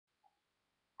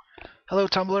Hello,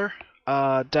 Tumblr.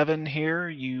 Devin here.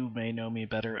 You may know me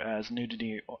better as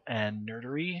Nudity and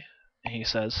Nerdery. He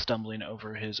says, stumbling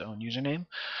over his own username.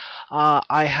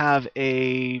 I have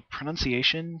a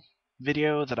pronunciation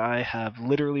video that I have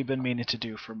literally been meaning to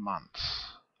do for months.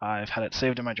 I've had it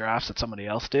saved in my drafts that somebody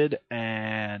else did,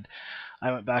 and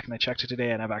I went back and I checked it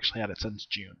today, and I've actually had it since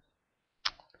June.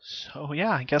 So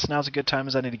yeah, I guess now's a good time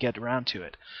as any to get around to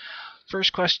it.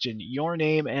 First question, your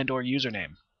name and/or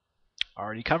username.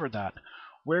 Already covered that.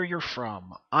 Where you're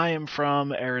from. I am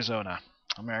from Arizona,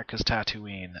 America's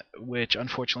Tatooine, which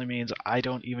unfortunately means I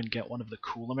don't even get one of the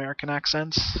cool American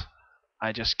accents.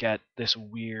 I just get this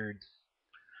weird,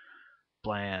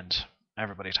 bland,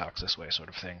 everybody talks this way sort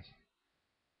of thing.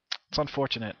 It's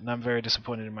unfortunate, and I'm very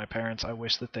disappointed in my parents. I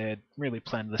wish that they had really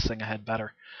planned this thing ahead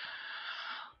better.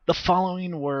 The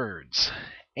following words: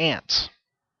 ant,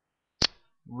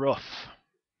 roof,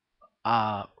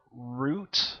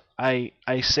 route.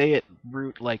 I say it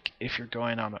route like if you're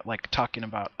going on like talking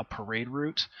about a parade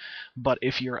route, but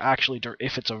if you're actually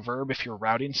if it's a verb, if you're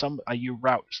routing you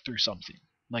route through something,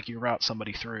 like you route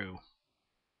somebody through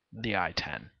the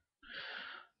I-10.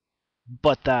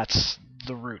 But that's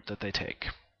the route that they take.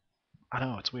 I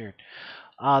know it's weird.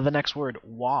 The next word: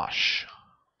 wash,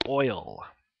 oil,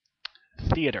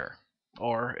 theater,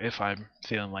 or if I'm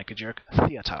feeling like a jerk,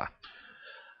 theater,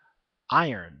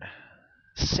 iron,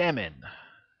 salmon,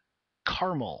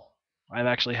 caramel. I've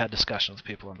actually had discussions with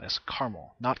people on this.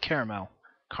 Caramel, not caramel.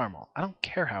 Caramel. I don't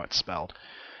care how it's spelled.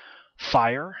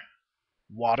 Fire,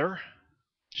 water,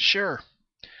 sure.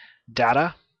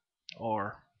 Data,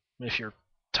 or if you're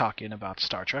talking about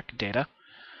Star Trek, data.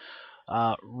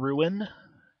 Ruin,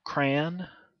 crayon,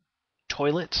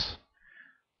 toilet.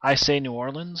 I say New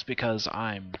Orleans because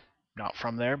I'm not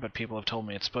from there, but people have told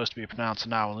me it's supposed to be pronounced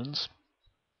New Orleans.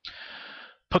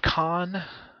 Pecan,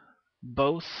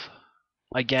 both.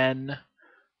 Again,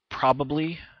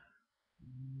 probably.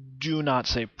 Do not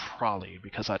say probably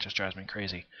because that just drives me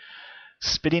crazy.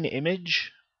 Spitting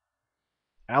image,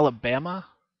 Alabama,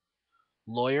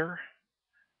 lawyer,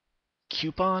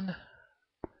 coupon,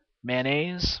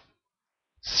 mayonnaise,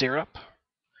 syrup,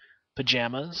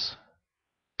 pajamas,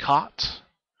 cot,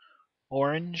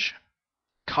 orange,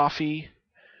 coffee,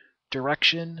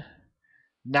 direction,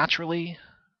 naturally,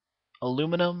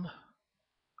 aluminum.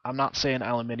 I'm not saying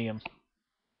aluminium.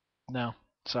 No,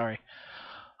 sorry.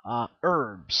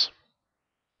 Herbs.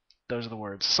 Those are the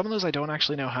words. Some of those I don't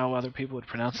actually know how other people would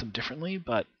pronounce them differently,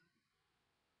 but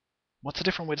what's a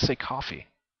different way to say coffee?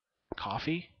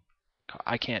 Coffee?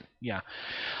 I can't. Yeah.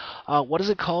 What is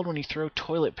it called when you throw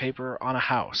toilet paper on a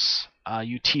house?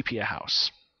 You TP a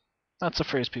house. That's a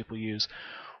phrase people use.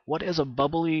 What is a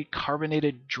bubbly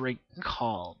carbonated drink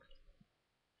called?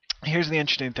 Here's the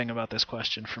interesting thing about this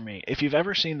question for me. If you've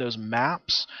ever seen those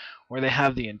maps where they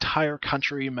have the entire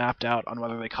country mapped out on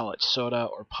whether they call it soda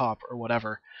or pop or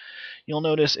whatever, you'll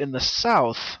notice in the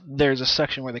South there's a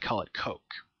section where they call it Coke.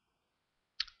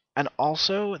 And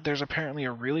also, there's apparently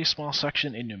a really small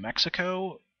section in New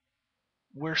Mexico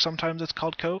where sometimes it's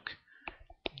called Coke.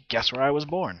 Guess where I was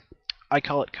born? I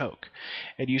call it Coke.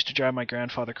 It used to drive my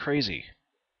grandfather crazy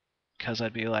because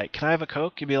I'd be like, "Can I have a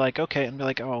Coke?" He'd be like, "Okay," and be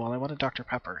like, "Oh, well, I want a Dr.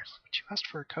 Pepper." But you asked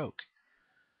for a Coke.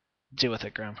 Deal with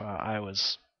it, Grandpa. I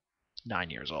was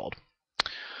 9 years old.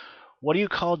 What do you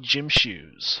call gym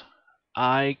shoes?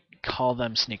 I call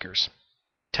them sneakers.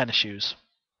 Tennis shoes.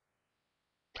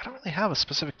 I don't really have a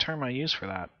specific term I use for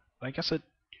that. I guess it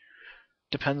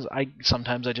depends.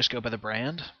 Sometimes I just go by the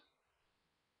brand.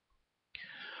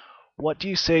 What do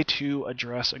you say to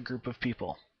address a group of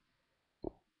people?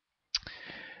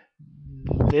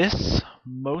 This,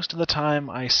 most of the time,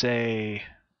 I say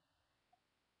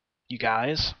you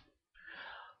guys.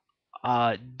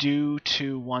 Due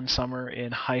to one summer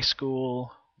in high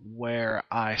school where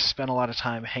I spent a lot of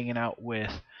time hanging out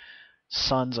with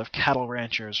sons of cattle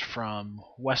ranchers from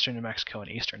western New Mexico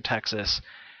and eastern Texas,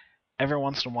 every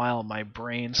once in a while my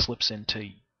brain slips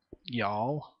into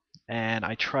y'all, and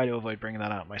I try to avoid bringing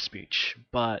that out in my speech.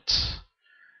 But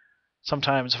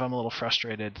sometimes if I'm a little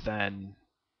frustrated, then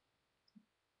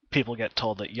people get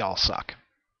told that y'all suck.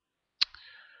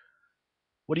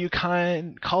 What do you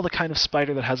call the kind of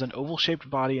spider that has an oval-shaped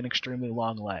body and extremely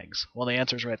long legs? Well, the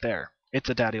answer's right there. It's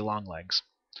a daddy long legs.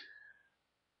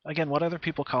 Again, what other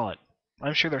people call it?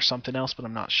 I'm sure there's something else, but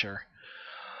I'm not sure.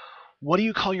 What do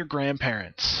you call your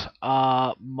grandparents?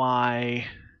 My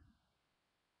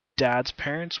dad's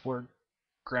parents were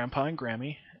Grandpa and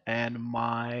Grammy, and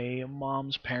my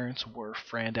mom's parents were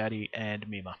Fran, and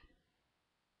Mima.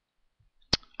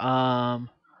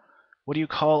 What do you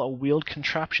call a wheeled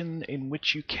contraption in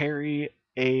which you carry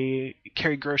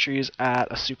groceries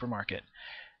at a supermarket?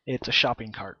 It's a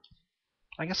shopping cart.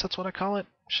 I guess that's what I call it.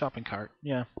 Shopping cart,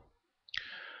 yeah.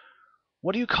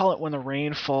 What do you call it when the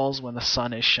rain falls when the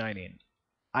sun is shining?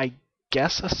 I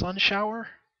guess a sun shower?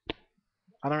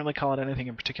 I don't really call it anything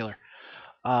in particular.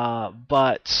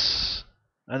 But,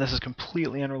 and this is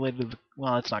completely unrelated to the,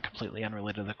 well, it's not completely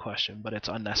unrelated to the question, but it's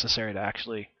unnecessary to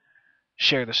actually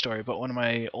share the story. But when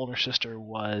my older sister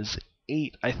was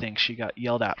 8, I think, she got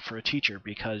yelled at for a teacher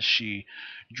because she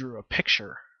drew a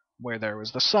picture where there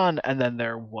was the sun and then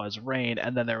there was rain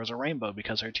and then there was a rainbow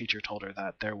because her teacher told her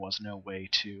that there was no way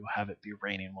to have it be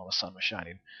raining while the sun was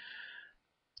shining.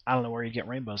 I don't know where you get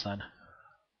rainbows then.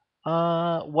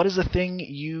 What is the thing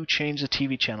you change the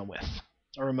TV channel with?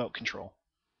 A remote control.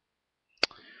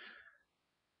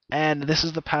 And this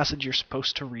is the passage you're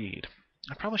supposed to read.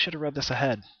 I probably should have read this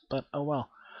ahead, but oh well.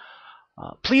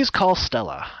 Please call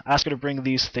Stella. Ask her to bring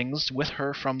these things with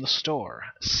her from the store.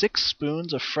 6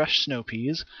 spoons of fresh snow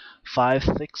peas, 5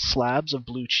 thick slabs of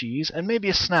blue cheese, and maybe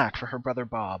a snack for her brother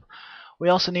Bob. We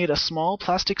also need a small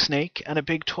plastic snake and a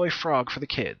big toy frog for the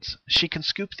kids. She can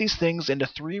scoop these things into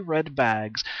 3 red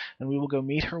bags, and we will go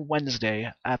meet her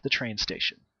Wednesday at the train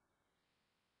station.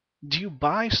 Do you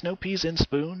buy snow peas in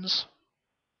spoons?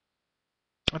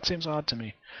 That seems odd to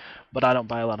me. But I don't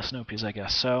buy a lot of snow peas, I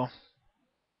guess, so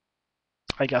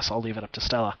I guess I'll leave it up to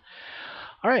Stella.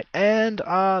 Alright, and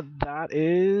that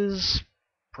is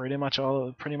pretty much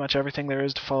everything there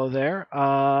is to follow there.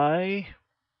 I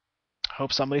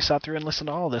hope somebody sat through and listened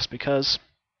to all of this, because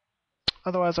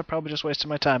otherwise I probably just wasted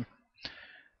my time.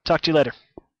 Talk to you later.